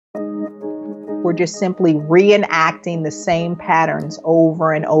We're just simply reenacting the same patterns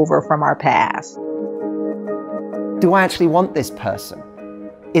over and over from our past. Do I actually want this person?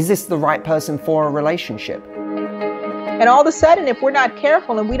 Is this the right person for a relationship? And all of a sudden, if we're not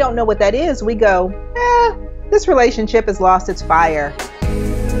careful and we don't know what that is, we go, this relationship has lost its fire.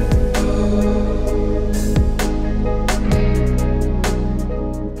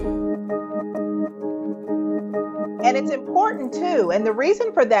 And it's important too. And the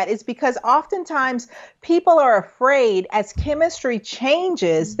reason for that is because oftentimes people are afraid as chemistry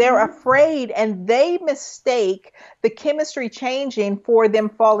changes, they're afraid and they mistake the chemistry changing for them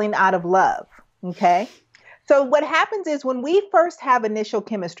falling out of love. Okay. So what happens is when we first have initial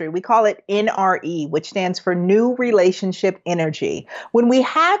chemistry, we call it NRE, which stands for new relationship energy. When we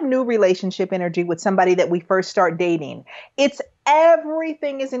have new relationship energy with somebody that we first start dating,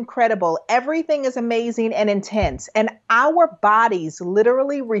 everything is incredible. Everything is amazing and intense. And our bodies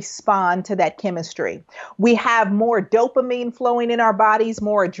literally respond to that chemistry. We have more dopamine flowing in our bodies,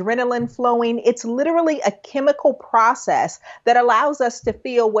 more adrenaline flowing. It's literally a chemical process that allows us to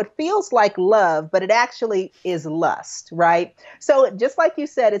feel what feels like love, but it actually is lust, right? So just like you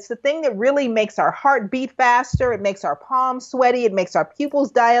said, it's the thing that really makes our heart beat faster. It makes our palms sweaty. It makes our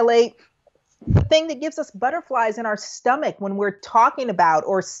pupils dilate. The thing that gives us butterflies in our stomach when we're talking about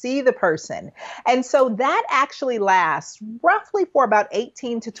or see the person. And so that actually lasts roughly for about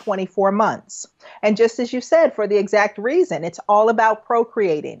 18 to 24 months. And just as you said, for the exact reason, it's all about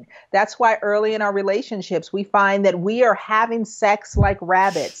procreating. That's why early in our relationships, we find that we are having sex like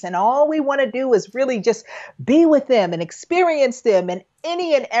rabbits. And all we want to do is really just be with them and experience them in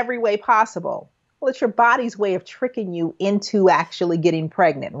any and every way possible. Well, it's your body's way of tricking you into actually getting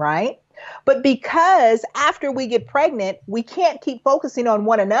pregnant, right? But because after we get pregnant, we can't keep focusing on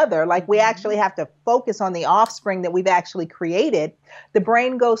one another, like we actually have to focus on the offspring that we've actually created, the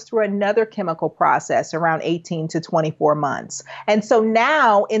brain goes through another chemical process around 18 to 24 months. And so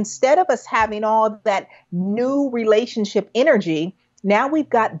now, instead of us having all that new relationship energy, now we've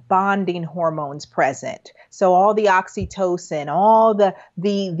got bonding hormones present. So all the oxytocin, all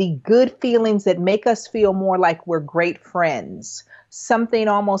the good feelings that make us feel more like we're great friends. Something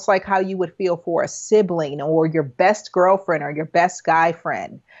almost like how you would feel for a sibling or your best girlfriend or your best guy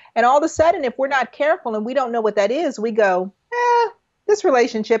friend. And all of a sudden, if we're not careful and we don't know what that is, we go, this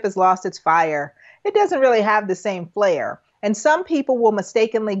relationship has lost its fire. It doesn't really have the same flair. And some people will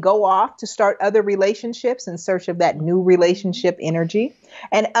mistakenly go off to start other relationships in search of that new relationship energy.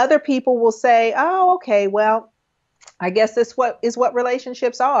 And other people will say, oh, okay, well, I guess this is what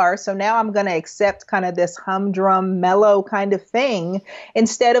relationships are. So now I'm going to accept kind of this humdrum, mellow kind of thing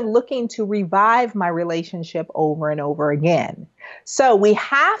instead of looking to revive my relationship over and over again. So we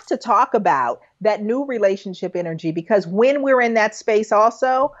have to talk about that new relationship energy because when we're in that space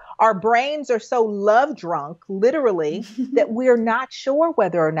also, our brains are so love drunk, literally, that we're not sure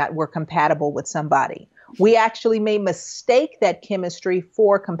whether or not we're compatible with somebody. We actually may mistake that chemistry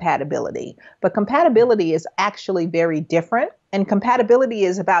for compatibility, but compatibility is actually very different. And compatibility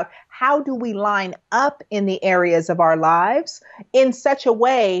is about how do we line up in the areas of our lives in such a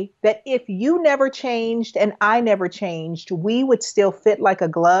way that if you never changed and I never changed, we would still fit like a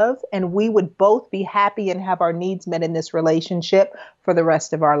glove and we would both be happy and have our needs met in this relationship for the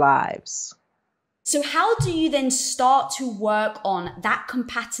rest of our lives. So how do you then start to work on that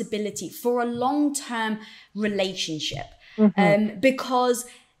compatibility for a long-term relationship? Because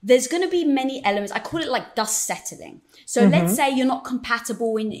there's going to be many elements. I call it like dust settling. So let's say you're not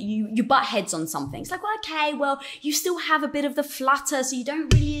compatible and you butt heads on something. It's like, well, okay, well, you still have a bit of the flutter, so you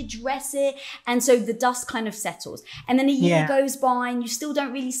don't really address it. And so the dust kind of settles. And then a year goes by and you still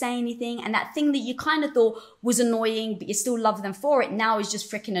don't really say anything. And that thing that you kind of thought was annoying, but you still love them for it, now is just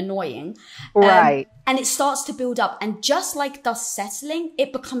freaking annoying. Right. And it starts to build up. And just like dust settling,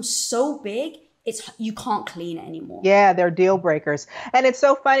 it becomes so big, you can't clean it anymore. Yeah, they're deal breakers. And it's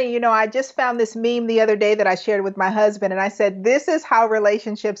so funny, I just found this meme the other day that I shared with my husband and I said, this is how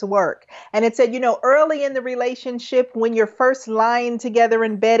relationships work. And it said, early in the relationship, when you're first lying together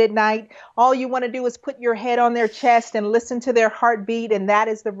in bed at night, all you want to do is put your head on their chest and listen to their heartbeat. And that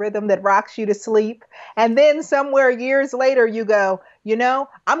is the rhythm that rocks you to sleep. And then somewhere years later, you go,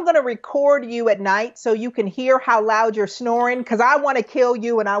 I'm going to record you at night so you can hear how loud you're snoring because I want to kill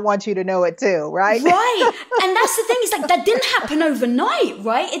you and I want you to know it too, right? Right. And that's the thing. It's like that didn't happen overnight,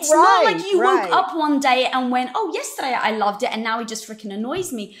 right? It's not like you woke up one day and went, oh, yesterday I loved it and now it just freaking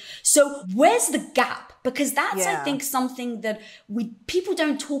annoys me. So where's the gap? Because that's, I think, something that people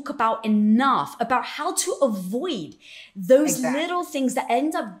don't talk about enough, about how to avoid those little things that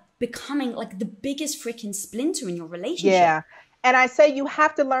end up becoming like the biggest freaking splinter in your relationship. Yeah. And I say you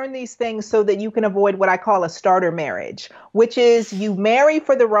have to learn these things so that you can avoid what I call a starter marriage, which is you marry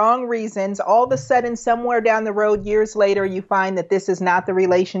for the wrong reasons. All of a sudden, somewhere down the road, years later, you find that this is not the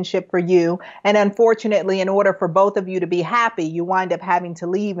relationship for you. And unfortunately, in order for both of you to be happy, you wind up having to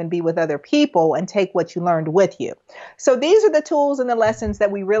leave and be with other people and take what you learned with you. So these are the tools and the lessons that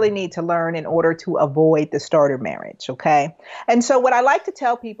we really need to learn in order to avoid the starter marriage. Okay. And so what I like to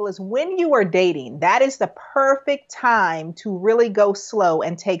tell people is when you are dating, that is the perfect time to really go slow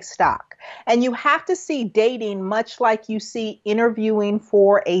and take stock. And you have to see dating much like you see interviewing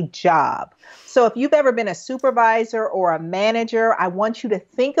for a job. So if you've ever been a supervisor or a manager, I want you to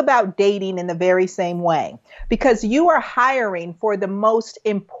think about dating in the very same way, because you are hiring for the most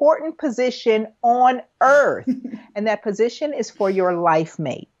important position on earth. And that position is for your life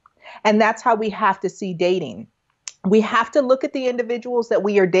mate. And that's how we have to see dating. We have to look at the individuals that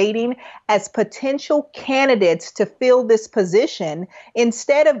we are dating as potential candidates to fill this position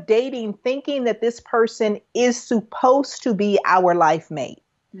instead of dating thinking that this person is supposed to be our life mate.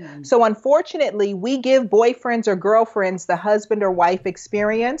 So unfortunately, we give boyfriends or girlfriends the husband or wife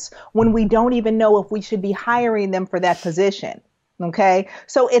experience when we don't even know if we should be hiring them for that position. Okay,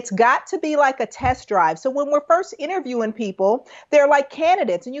 so it's got to be like a test drive. So when we're first interviewing people, they're like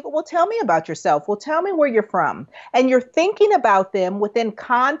candidates and you go, well, tell me about yourself. Well, tell me where you're from. And you're thinking about them within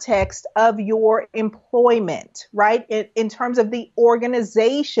context of your employment, right? In terms of the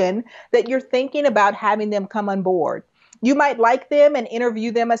organization that you're thinking about having them come on board. You might like them and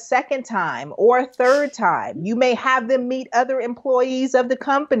interview them a second time or a third time. You may have them meet other employees of the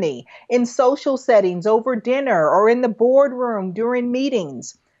company in social settings over dinner or in the boardroom during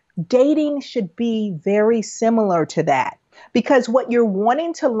meetings. Dating should be very similar to that, because what you're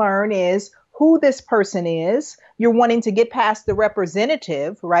wanting to learn is who this person is. You're wanting to get past the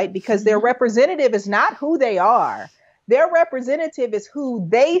representative, right? Because their representative is not who they are. Their representative is who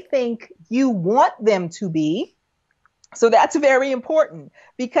they think you want them to be. So that's very important,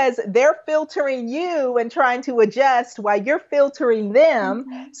 because they're filtering you and trying to adjust while you're filtering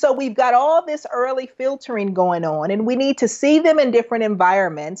them. So we've got all this early filtering going on, and we need to see them in different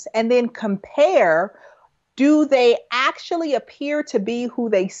environments and then compare, do they actually appear to be who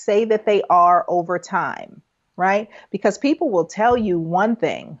they say that they are over time, right? Because people will tell you one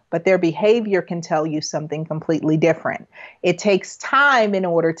thing, but their behavior can tell you something completely different. It takes time in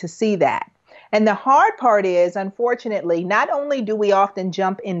order to see that. And the hard part is, unfortunately, not only do we often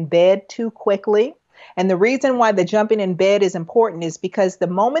jump in bed too quickly, and the reason why the jumping in bed is important is because the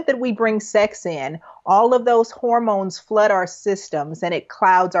moment that we bring sex in, all of those hormones flood our systems and it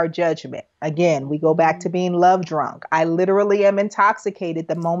clouds our judgment. Again, we go back to being love drunk. I literally am intoxicated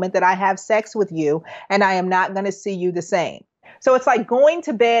the moment that I have sex with you, and I am not going to see you the same. So it's like going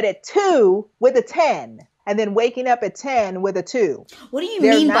to bed at 2 with a 10. And then waking up at 10 with a 2. What do you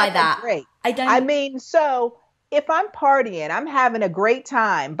mean by that? Great. I mean, so if I'm partying, I'm having a great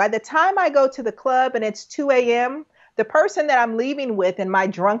time. By the time I go to the club and it's 2 a.m., the person that I'm leaving with in my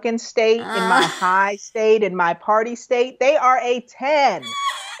drunken state, in my high state, in my party state, they are a 10.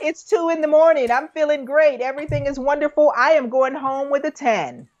 It's 2 in the morning. I'm feeling great. Everything is wonderful. I am going home with a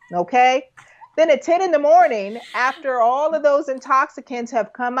 10. Okay. Then at 10 in the morning, after all of those intoxicants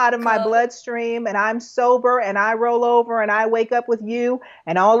have come out of my bloodstream and I'm sober and I roll over and I wake up with you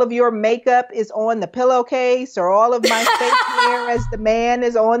and all of your makeup is on the pillowcase, or all of my fake hair as the man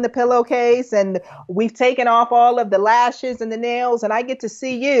is on the pillowcase, and we've taken off all of the lashes and the nails, and I get to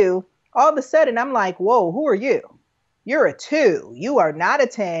see you, all of a sudden I'm like, whoa, who are you? You're a 2. You are not a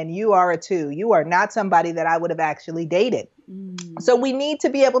 10. You are a 2. You are not somebody that I would have actually dated. So we need to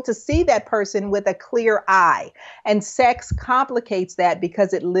be able to see that person with a clear eye. And sex complicates that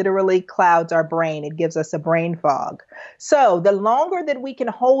because it literally clouds our brain. It gives us a brain fog. So the longer that we can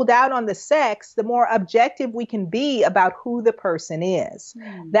hold out on the sex, the more objective we can be about who the person is.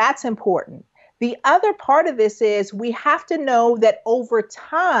 That's important. The other part of this is we have to know that over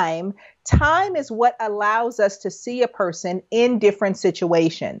time is what allows us to see a person in different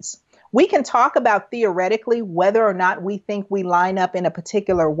situations. We can talk about theoretically whether or not we think we line up in a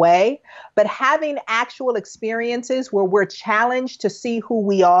particular way, but having actual experiences where we're challenged to see who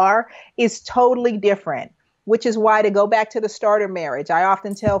we are is totally different, which is why, to go back to the starter marriage, I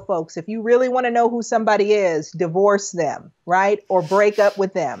often tell folks, if you really want to know who somebody is, divorce them, right? Or break up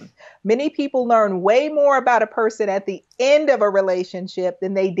with them. Many people learn way more about a person at the end of a relationship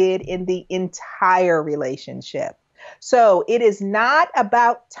than they did in the entire relationship. So it is not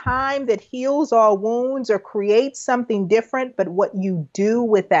about time that heals all wounds or creates something different, but what you do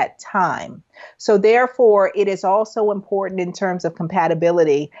with that time. So therefore, it is also important in terms of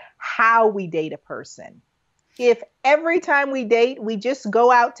compatibility, how we date a person. If every time we date, we just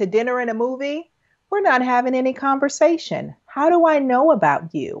go out to dinner and a movie, we're not having any conversation. How do I know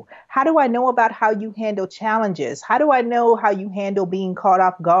about you? How do I know about how you handle challenges? How do I know how you handle being caught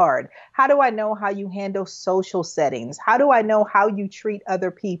off guard? How do I know how you handle social settings? How do I know how you treat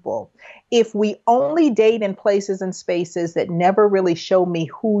other people? If we only date in places and spaces that never really show me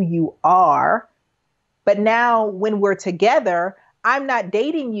who you are, but now when we're together, I'm not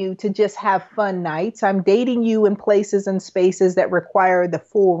dating you to just have fun nights. I'm dating you in places and spaces that require the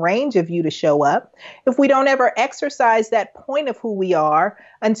full range of you to show up. If we don't ever exercise that point of who we are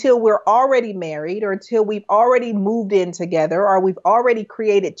until we're already married or until we've already moved in together or we've already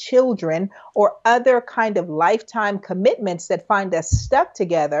created children or other kind of lifetime commitments that find us stuck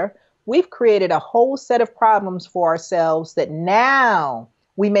together, we've created a whole set of problems for ourselves that now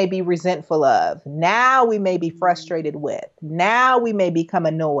we may be resentful of. Now we may be frustrated with. Now we may become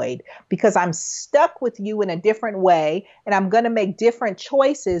annoyed because I'm stuck with you in a different way and I'm going to make different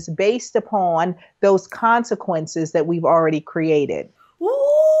choices based upon those consequences that we've already created.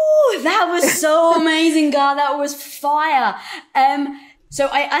 Ooh, that was so amazing, girl. That was fire. So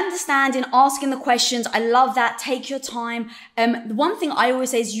I understand in asking the questions. I love that. Take your time. The one thing I always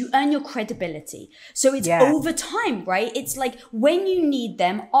say is you earn your credibility. So it's over time, right? It's like when you need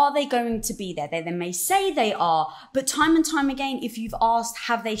them, are they going to be there? They may say they are, but time and time again, if you've asked,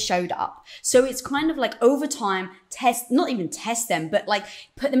 have they showed up? So it's kind of like over time, not even test them, but like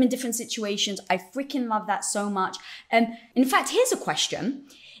put them in different situations. I freaking love that so much. In fact, here's a question.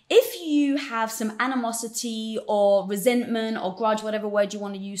 If you have some animosity or resentment or grudge, whatever word you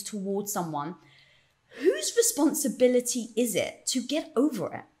want to use towards someone, whose responsibility is it to get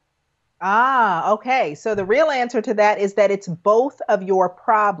over it? Okay. So the real answer to that is that it's both of your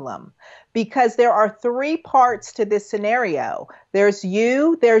problem because there are three parts to this scenario. There's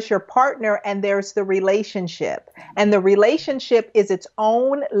you, there's your partner, and there's the relationship. And the relationship is its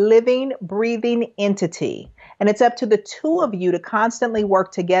own living, breathing entity. And it's up to the two of you to constantly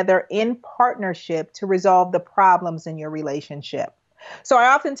work together in partnership to resolve the problems in your relationship. So I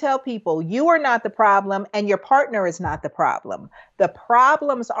often tell people, you are not the problem and your partner is not the problem. The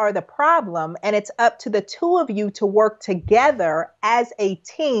problems are the problem, and it's up to the two of you to work together as a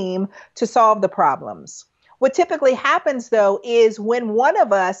team to solve the problems. What typically happens, though, is when one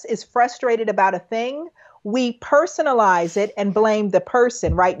of us is frustrated about a thing, we personalize it and blame the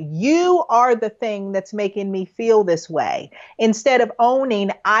person, right? You are the thing that's making me feel this way. Instead of owning,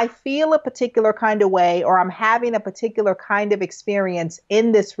 I feel a particular kind of way, or I'm having a particular kind of experience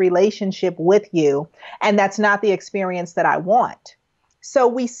in this relationship with you, and that's not the experience that I want. So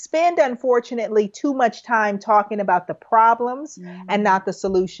we spend, unfortunately, too much time talking about the problems and not the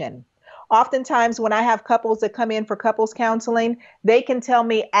solution. Oftentimes when I have couples that come in for couples counseling, they can tell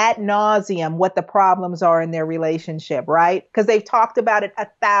me ad nauseum what the problems are in their relationship, right? Because they've talked about it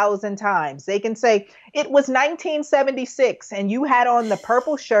 1,000 times. They can say, it was 1976 and you had on the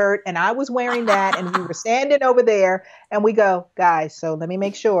purple shirt and I was wearing that and we were standing over there. And we go, guys, so let me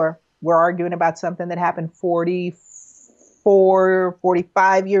make sure we're arguing about something that happened 44,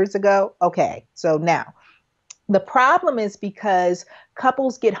 45 years ago. Okay, so now. The problem is because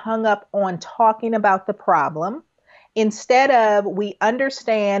couples get hung up on talking about the problem instead of we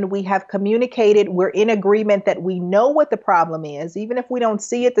understand, we have communicated, we're in agreement that we know what the problem is, even if we don't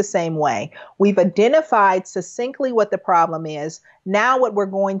see it the same way. We've identified succinctly what the problem is. Now what we're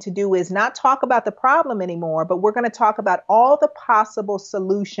going to do is not talk about the problem anymore, but we're going to talk about all the possible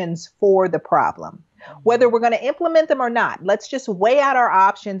solutions for the problem, whether we're going to implement them or not. Let's just weigh out our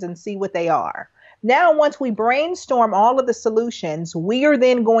options and see what they are. Now, once we brainstorm all of the solutions, we are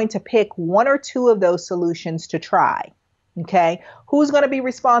then going to pick one or two of those solutions to try. Okay. Who's going to be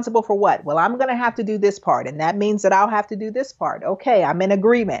responsible for what? Well, I'm going to have to do this part, and that means that I'll have to do this part. Okay. I'm in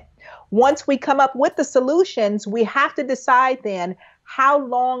agreement. Once we come up with the solutions, we have to decide then how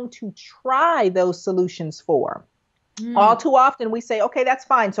long to try those solutions for. All too often we say, okay, that's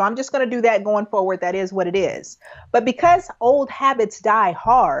fine. So I'm just going to do that going forward. That is what it is. But because old habits die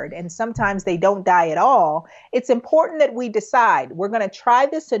hard and sometimes they don't die at all, it's important that we decide we're going to try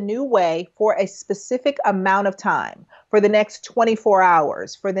this a new way for a specific amount of time, for the next 24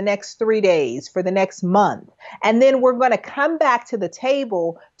 hours, for the next 3 days, for the next month. And then we're going to come back to the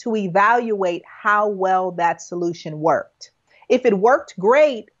table to evaluate how well that solution worked. If it worked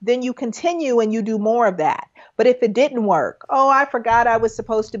great, then you continue and you do more of that. But if it didn't work, oh, I forgot I was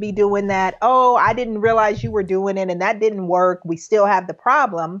supposed to be doing that. Oh, I didn't realize you were doing it and that didn't work. We still have the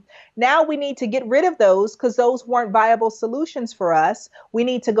problem. Now we need to get rid of those because those weren't viable solutions for us. We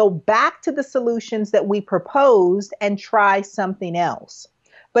need to go back to the solutions that we proposed and try something else.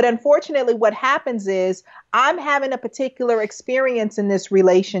 But unfortunately, what happens is I'm having a particular experience in this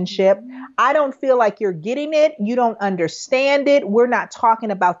relationship. I don't feel like you're getting it. You don't understand it. We're not talking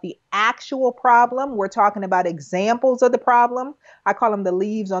about the actual problem. We're talking about examples of the problem. I call them the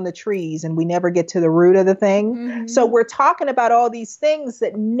leaves on the trees, and we never get to the root of the thing. Mm-hmm. So we're talking about all these things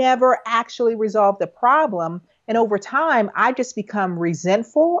that never actually resolve the problem. And over time, I just become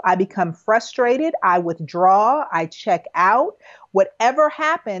resentful. I become frustrated. I withdraw. I check out. Whatever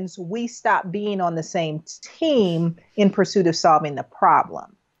happens, we stop being on the same team in pursuit of solving the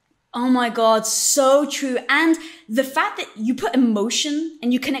problem. Oh my God, so true. And the fact that you put emotion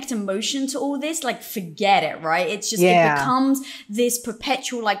and you connect emotion to all this, like, forget it, right? It's just, It becomes this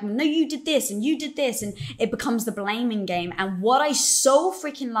perpetual, like, no, you did this and you did this, and it becomes the blaming game. And what I so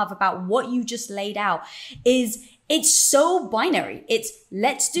freaking love about what you just laid out is it's so binary. It's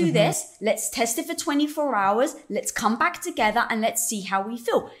let's do this, let's test it for 24 hours, let's come back together and let's see how we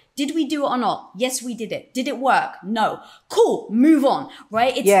feel. Did we do it or not? Yes, we did it. Did it work? No. Cool. Move on.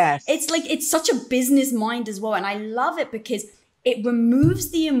 Right? It's like, it's such a business mind as well. And I love it because it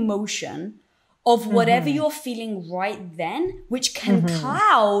removes the emotion of whatever you're feeling right then, which can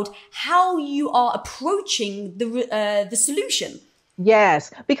cloud how you are approaching the solution.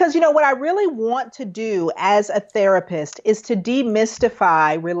 Yes, because what I really want to do as a therapist is to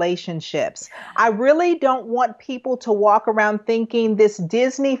demystify relationships. I really don't want people to walk around thinking this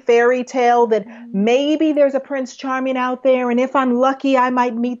Disney fairy tale that maybe there's a Prince Charming out there, and if I'm lucky, I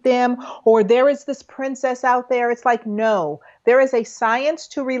might meet them, or there is this princess out there. It's like, no. There is a science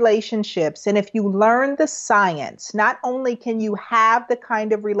to relationships. And if you learn the science, not only can you have the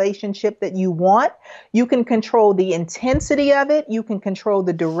kind of relationship that you want, you can control the intensity of it. You can control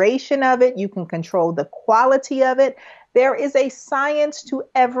the duration of it. You can control the quality of it. There is a science to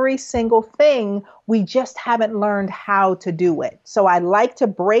every single thing. We just haven't learned how to do it. So I like to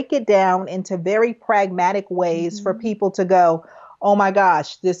break it down into very pragmatic ways for people to go, oh my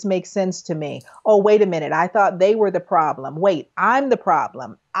gosh, this makes sense to me. Oh, wait a minute. I thought they were the problem. Wait, I'm the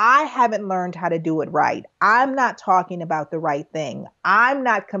problem. I haven't learned how to do it right. I'm not talking about the right thing. I'm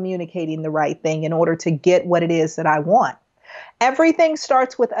not communicating the right thing in order to get what it is that I want. Everything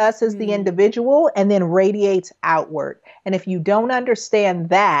starts with us as the individual and then radiates outward. And if you don't understand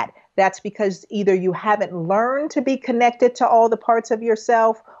that, that's because either you haven't learned to be connected to all the parts of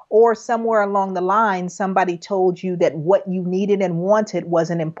yourself, or somewhere along the line, somebody told you that what you needed and wanted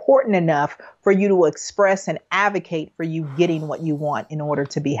wasn't important enough for you to express and advocate for you getting what you want in order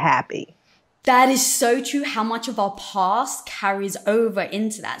to be happy. That is so true. How much of our past carries over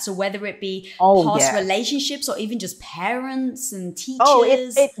into that. So whether it be past relationships or even just parents and teachers. Oh,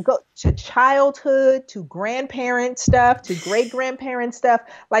 it goes to childhood, to grandparent stuff, to great-grandparent stuff.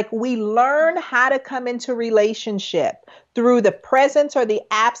 Like, we learn how to come into relationship through the presence or the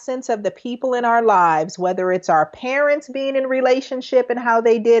absence of the people in our lives, whether it's our parents being in relationship and how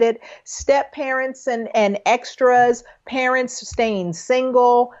they did it, step parents and extras, parents staying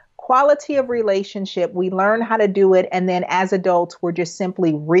single. Quality of relationship, we learn how to do it. And then as adults, we're just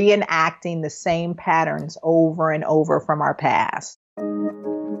simply reenacting the same patterns over and over from our past.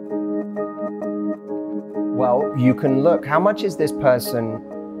 Well, you can look, how much is this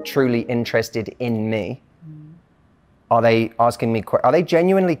person truly interested in me? Are they asking me, are they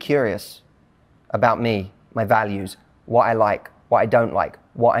genuinely curious about me, my values, what I like, what I don't like,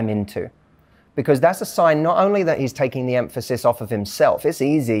 what I'm into? Because that's a sign not only that he's taking the emphasis off of himself. It's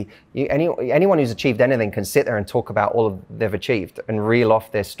easy. Anyone who's achieved anything can sit there and talk about all they've achieved and reel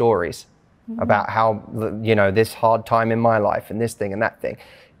off their stories about how, this hard time in my life and this thing and that thing.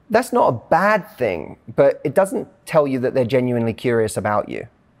 That's not a bad thing, but it doesn't tell you that they're genuinely curious about you.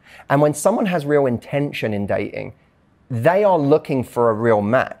 And when someone has real intention in dating, they are looking for a real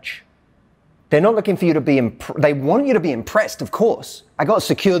match. They're not looking for you to be, they want you to be impressed, of course. I got to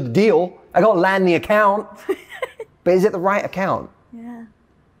secure the deal. I got to land the account. But is it the right account? Yeah.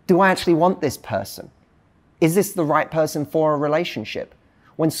 Do I actually want this person? Is this the right person for a relationship?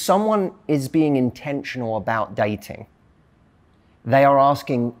 When someone is being intentional about dating, they are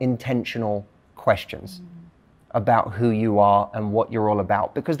asking intentional questions about who you are and what you're all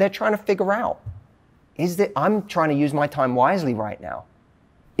about, because they're trying to figure out, I'm trying to use my time wisely right now.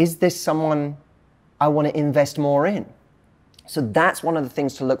 Is this someone I want to invest more in? So that's one of the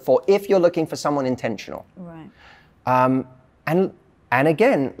things to look for if you're looking for someone intentional. Right. And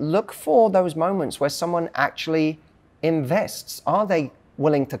again, look for those moments where someone actually invests. Are they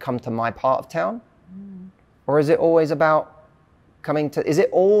willing to come to my part of town? Or is it always about is it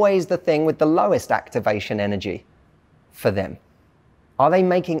always the thing with the lowest activation energy for them? Are they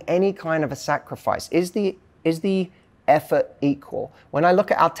making any kind of a sacrifice? Is the effort equal? When I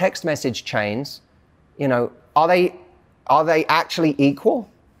look at our text message chains, you know, are they actually equal?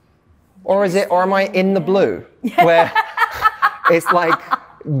 Or am I in the blue? Where it's like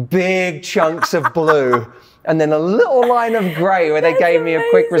big chunks of blue and then a little line of gray where they gave me a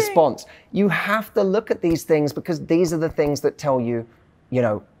quick response. You have to look at these things because these are the things that tell you, you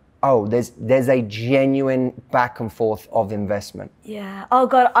know, oh, there's a genuine back and forth of investment. Yeah. Oh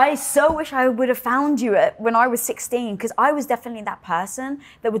God, I so wish I would have found you when I was 16, because I was definitely that person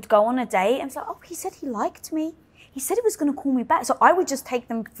that would go on a date and say, oh, he said he liked me. He said he was going to call me back. So I would just take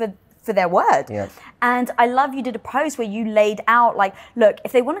them for their word. Yeah. And I love you did a post where you laid out like, look,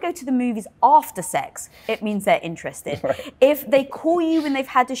 if they want to go to the movies after sex, it means they're interested. Right. If they call you when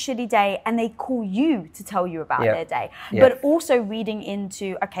they've had a shitty day and they call you to tell you about their day, Yeah. but also reading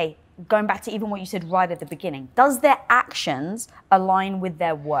into, okay, going back to even what you said right at the beginning, does their actions align with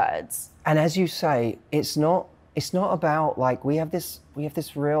their words? And as you say, it's not about like, we have this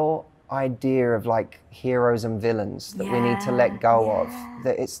real idea of like heroes and villains that we need to let go of.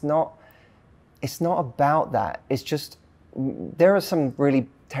 That it's not about that. It's just, there are some really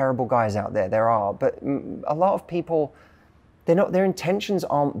terrible guys out there. There are, but a lot of people, their intentions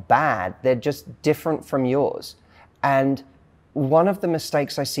aren't bad. They're just different from yours. And one of the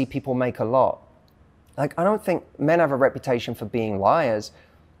mistakes I see people make a lot, like, I don't think men have a reputation for being liars.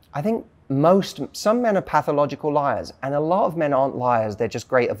 I think some men are pathological liars, and a lot of men aren't liars. They're just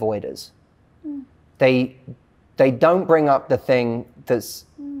great avoiders. They don't bring up the thing that's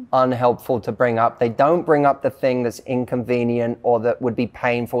unhelpful to bring up. They don't bring up the thing that's inconvenient or that would be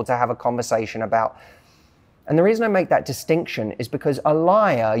painful to have a conversation about. And the reason I make that distinction is because a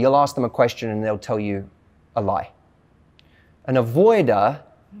liar, you'll ask them a question and they'll tell you a lie. An avoider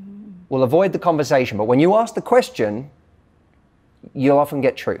will avoid the conversation, but when you ask the question, you'll often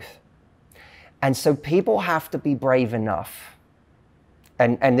get truth. And so people have to be brave enough,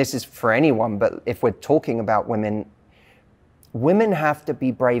 and this is for anyone, but if we're talking about women have to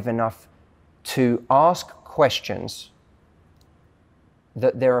be brave enough to ask questions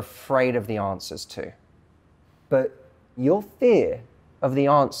that they're afraid of the answers to. But your fear of the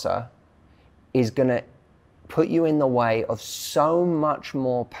answer is going to put you in the way of so much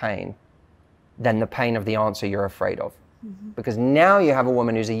more pain than the pain of the answer you're afraid of. Because now you have a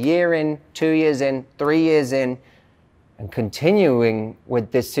woman who's a year in, 2 years in, 3 years in, and continuing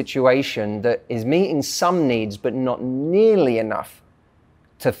with this situation that is meeting some needs, but not nearly enough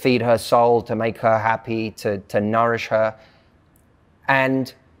to feed her soul, to make her happy, to nourish her.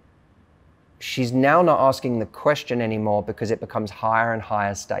 And she's now not asking the question anymore because it becomes higher and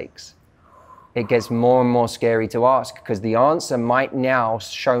higher stakes. It gets more and more scary to ask because the answer might now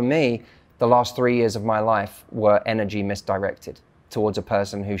show me the last 3 years of my life were energy misdirected towards a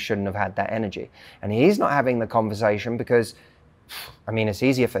person who shouldn't have had that energy. And he's not having the conversation because, I mean, it's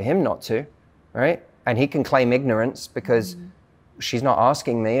easier for him not to, right? And he can claim ignorance because she's not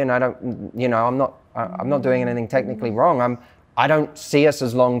asking me and I don't, you know, I'm not doing anything technically wrong. I don't see us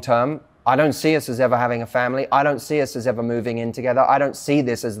as long-term. I don't see us as ever having a family. I don't see us as ever moving in together. I don't see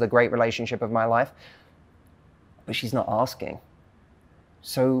this as the great relationship of my life. But she's not asking.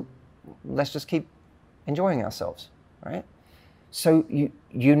 So let's just keep enjoying ourselves, right? So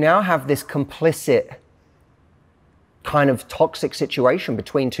you now have this complicit kind of toxic situation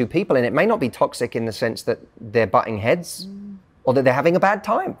between two people, and it may not be toxic in the sense that they're butting heads or that they're having a bad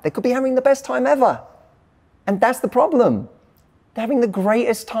time. They could be having the best time ever. And that's the problem. They're having the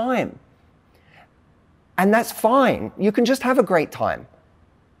greatest time. And that's fine. You can just have a great time.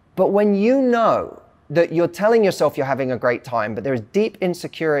 But when you know that you're telling yourself you're having a great time, but there's deep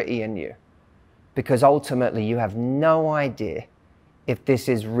insecurity in you, because ultimately you have no idea if this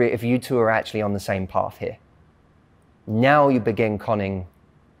is if you two are actually on the same path here. Now you begin conning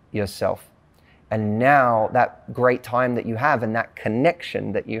yourself. And now that great time that you have and that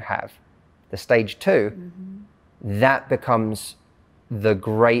connection that you have, the stage 2, that becomes the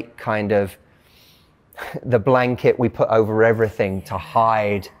great kind of the blanket we put over everything to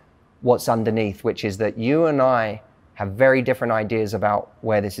hide what's underneath, which is that you and I have very different ideas about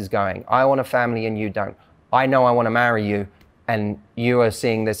where this is going. I want a family and you don't. I know I want to marry you and you are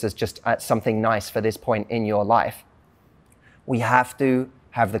seeing this as just something nice for this point in your life. We have to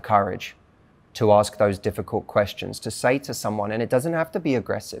have the courage to ask those difficult questions, to say to someone, and it doesn't have to be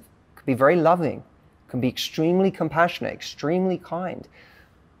aggressive. It could be very loving, it can be extremely compassionate, extremely kind.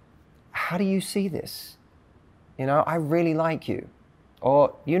 How do you see this? You know, I really like you.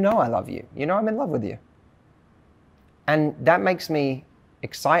 Or, you know I love you. You know I'm in love with you. And that makes me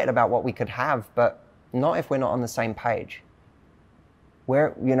excited about what we could have, but not if we're not on the same page.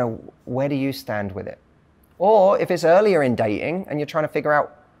 Where do you stand with it? Or if it's earlier in dating and you're trying to figure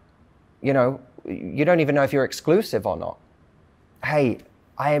out, you know, you don't even know if you're exclusive or not. Hey,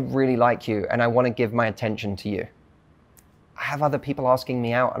 I really like you and I want to give my attention to you. I have other people asking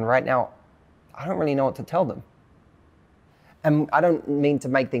me out and right now, I don't really know what to tell them. And I don't mean to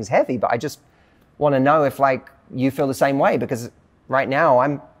make things heavy, but I just want to know if like you feel the same way, because right now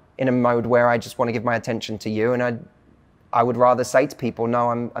I'm in a mode where I just want to give my attention to you, and I would rather say to people,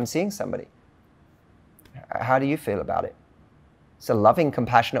 no, I'm seeing somebody. How do you feel about it? It's a loving,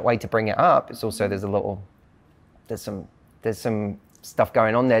 compassionate way to bring it up. It's also, there's some stuff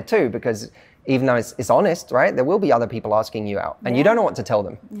going on there too, because even though it's honest, right? There will be other people asking you out and you don't know what to tell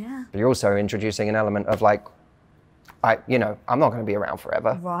them. Yeah. But you're also introducing an element of like, I'm not going to be around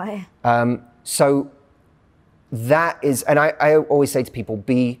forever. Right. So that is, and I always say to people,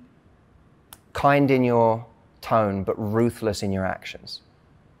 be kind in your tone, but ruthless in your actions.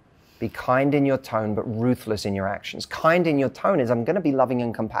 Be kind in your tone, but ruthless in your actions. Kind in your tone is, I'm going to be loving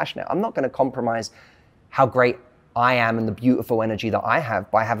and compassionate. I'm not going to compromise how great I am and the beautiful energy that I have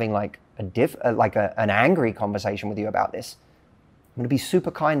by having like an angry conversation with you about this. I'm going to be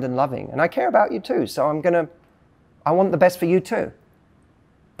super kind and loving, and I care about you too. So I want the best for you too.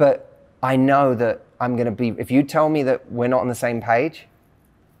 But I know that I'm going to be, if you tell me that we're not on the same page,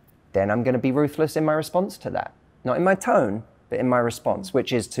 then I'm going to be ruthless in my response to that. Not in my tone, but in my response,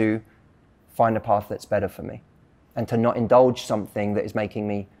 which is to find a path that's better for me and to not indulge something that is making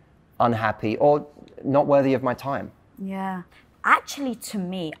me unhappy or not worthy of my time. Yeah. Actually, to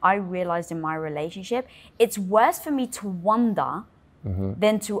me, I realized in my relationship, it's worse for me to wonder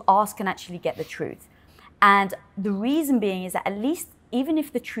than to ask and actually get the truth. And the reason being is that at least even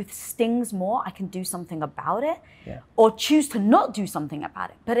if the truth stings more, I can do something about it or choose to not do something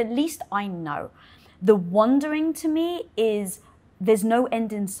about it. But at least I know. The wondering to me is there's no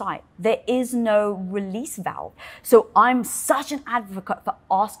end in sight. There is no release valve. So I'm such an advocate for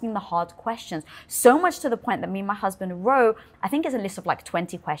asking the hard questions. So much to the point that me and my husband wrote, I think it's a list of like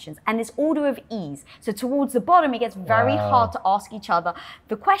 20 questions, and it's order of ease. So towards the bottom, it gets very hard to ask each other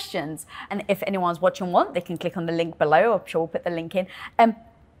the questions. And if anyone's watching one, they can click on the link below. I'm sure we'll put the link in.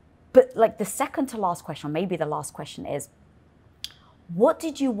 But like the second to last question, or maybe the last question is, what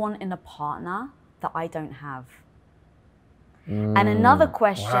did you want in a partner that I don't have? And another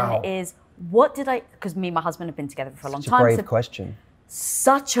question is, what did I, because me and my husband have been together for a long time. Such a brave question.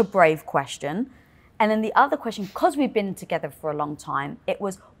 Such a brave question. And then the other question, because we've been together for a long time, it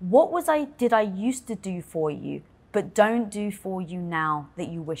was, did I used to do for you, but don't do for you now that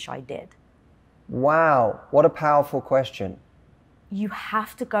you wish I did? Wow, what a powerful question. You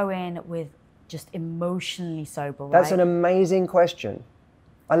have to go in with just emotionally sober, right? That's an amazing question.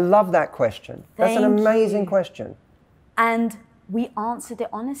 I love that question. That's an amazing question. And we answered it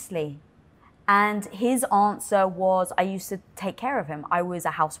honestly. And his answer was, I used to take care of him. I was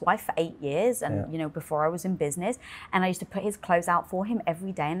a housewife for 8 years and, before I was in business, and I used to put his clothes out for him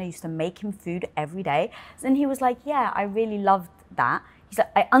every day, and I used to make him food every day. And he was like, yeah, I really loved that. He's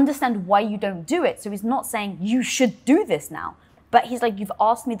like, I understand why you don't do it. So he's not saying you should do this now. But he's like, you've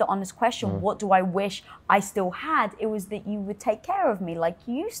asked me the honest question, what do I wish I still had? It was that you would take care of me like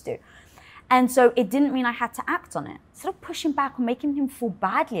you used to. And so it didn't mean I had to act on it. Instead of pushing back or making him feel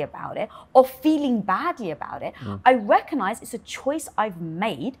badly about it or feeling badly about it, I recognize it's a choice I've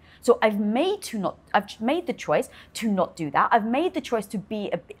made. So I've made the choice to not do that. I've made the choice to be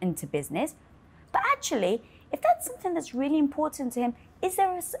into business. But actually, if that's something that's really important to him, is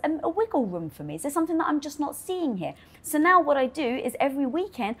there a wiggle room for me? Is there something that I'm just not seeing here? So now what I do is every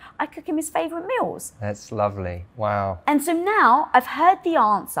weekend, I cook him his favorite meals. That's lovely. Wow. And so now I've heard the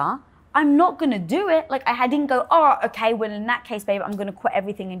answer. I'm not going to do it. Like I didn't go, oh, okay, well, in that case, babe, I'm going to quit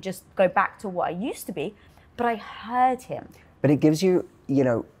everything and just go back to what I used to be. But I heard him. But it gives you,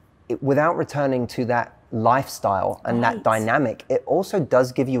 without returning to that lifestyle and that dynamic, it also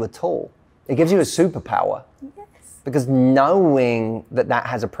does give you a tool. It gives you a superpower. Yes. Because knowing that that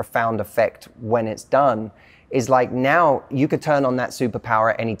has a profound effect when it's done is like, now you could turn on that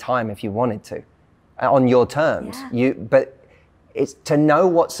superpower at any time if you wanted to, on your terms. Yeah. But it's to know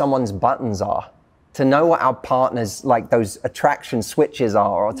what someone's buttons are, to know what our partners, like those attraction switches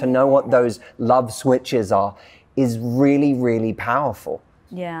are, or to know what those love switches are, is really, really powerful.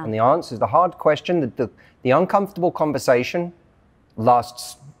 Yeah. And the answer is the hard question, the uncomfortable conversation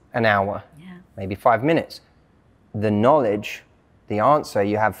lasts an hour, maybe 5 minutes. The knowledge, the answer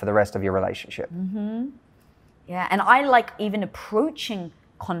you have for the rest of your relationship. Yeah, and I like even approaching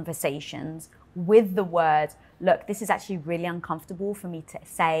conversations with the words, look, this is actually really uncomfortable for me to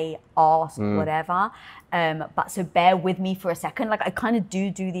say, ask, whatever. But so bear with me for a second. Like I kind of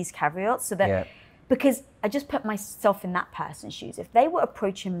do these caveats so that Because I just put myself in that person's shoes. If they were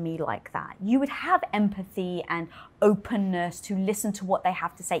approaching me like that, you would have empathy and openness to listen to what they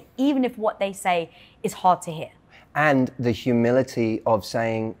have to say, even if what they say is hard to hear. And the humility of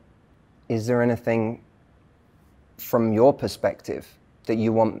saying, is there anything from your perspective that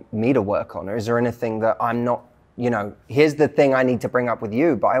you want me to work on? Or is there anything that I'm not, here's the thing I need to bring up with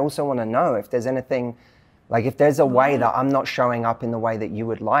you, but I also want to know if there's anything, like if there's a way that I'm not showing up in the way that you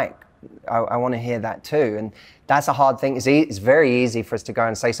would like. I want to hear that too. And that's a hard thing. It's very easy for us to go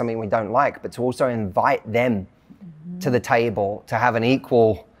and say something we don't like, but to also invite them to the table, to have an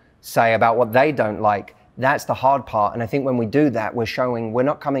equal say about what they don't like. That's the hard part. And I think when we do that, we're showing we're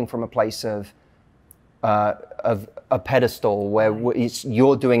not coming from a place of a pedestal where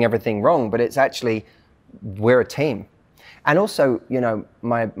you're doing everything wrong, but it's actually, we're a team. And also,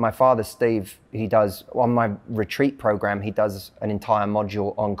 my father, Steve, he does, on my retreat program, he does an entire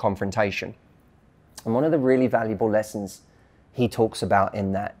module on confrontation. And one of the really valuable lessons he talks about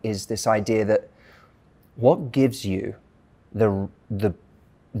in that is this idea that what gives you the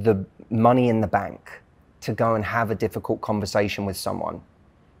money in the bank to go and have a difficult conversation with someone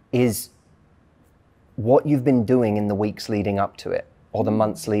is what you've been doing in the weeks leading up to it, or the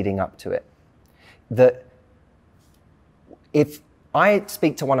months leading up to it. That if I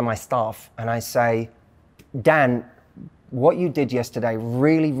speak to one of my staff and I say, Dan, what you did yesterday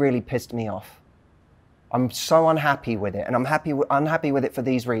really, really pissed me off. I'm so unhappy with it, and I'm unhappy with it for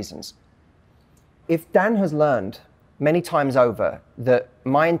these reasons. If Dan has learned many times over that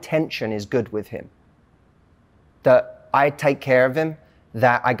my intention is good with him, that I take care of him,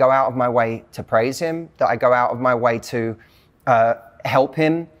 that I go out of my way to praise him, that I go out of my way to help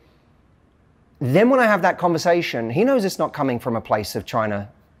him, then when I have that conversation, he knows it's not coming from a place of trying to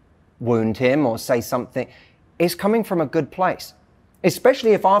wound him or say something. It's coming from a good place.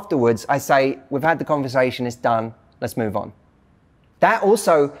 Especially if afterwards I say, we've had the conversation, it's done, let's move on. That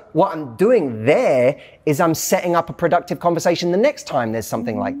also, what I'm doing there is I'm setting up a productive conversation the next time there's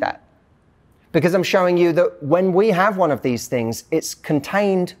something like that. Because I'm showing you that when we have one of these things, it's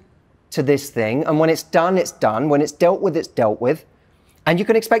contained to this thing. And when it's done, it's done. When it's dealt with, it's dealt with. And you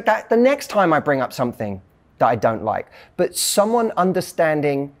can expect that the next time I bring up something that I don't like. But someone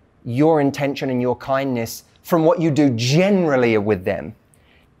understanding your intention and your kindness from what you do generally with them,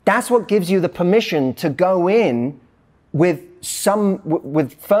 that's what gives you the permission to go in with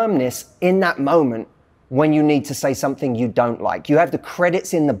firmness in that moment when you need to say something you don't like. You have the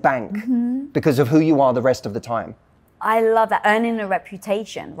credits in the bank because of who you are the rest of the time. I love that, earning a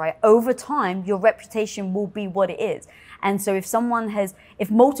reputation, right? Over time, your reputation will be what it is. And so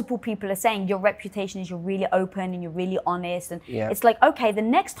if multiple people are saying your reputation is you're really open and you're really honest, and it's like, okay, the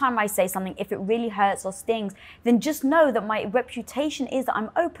next time I say something, if it really hurts or stings, then just know that my reputation is that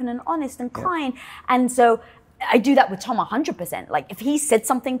I'm open and honest and kind. And so I do that with Tom 100%. Like if he said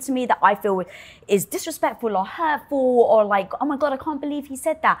something to me that I feel is disrespectful or hurtful or like, oh my God, I can't believe he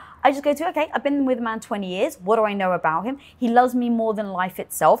said that. I just go to, okay, I've been with a man 20 years. What do I know about him? He loves me more than life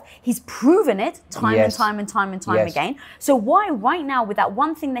itself. He's proven it time and time and time and time again. So why right now with that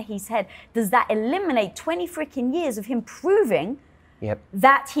one thing that he said, does that eliminate 20 freaking years of him proving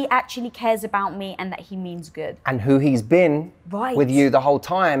that he actually cares about me and that he means good? And who he's been with you the whole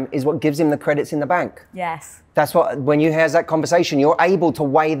time is what gives him the credits in the bank. Yes. That's what, when you hear that conversation, you're able to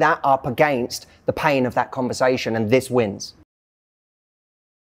weigh that up against the pain of that conversation, and this wins.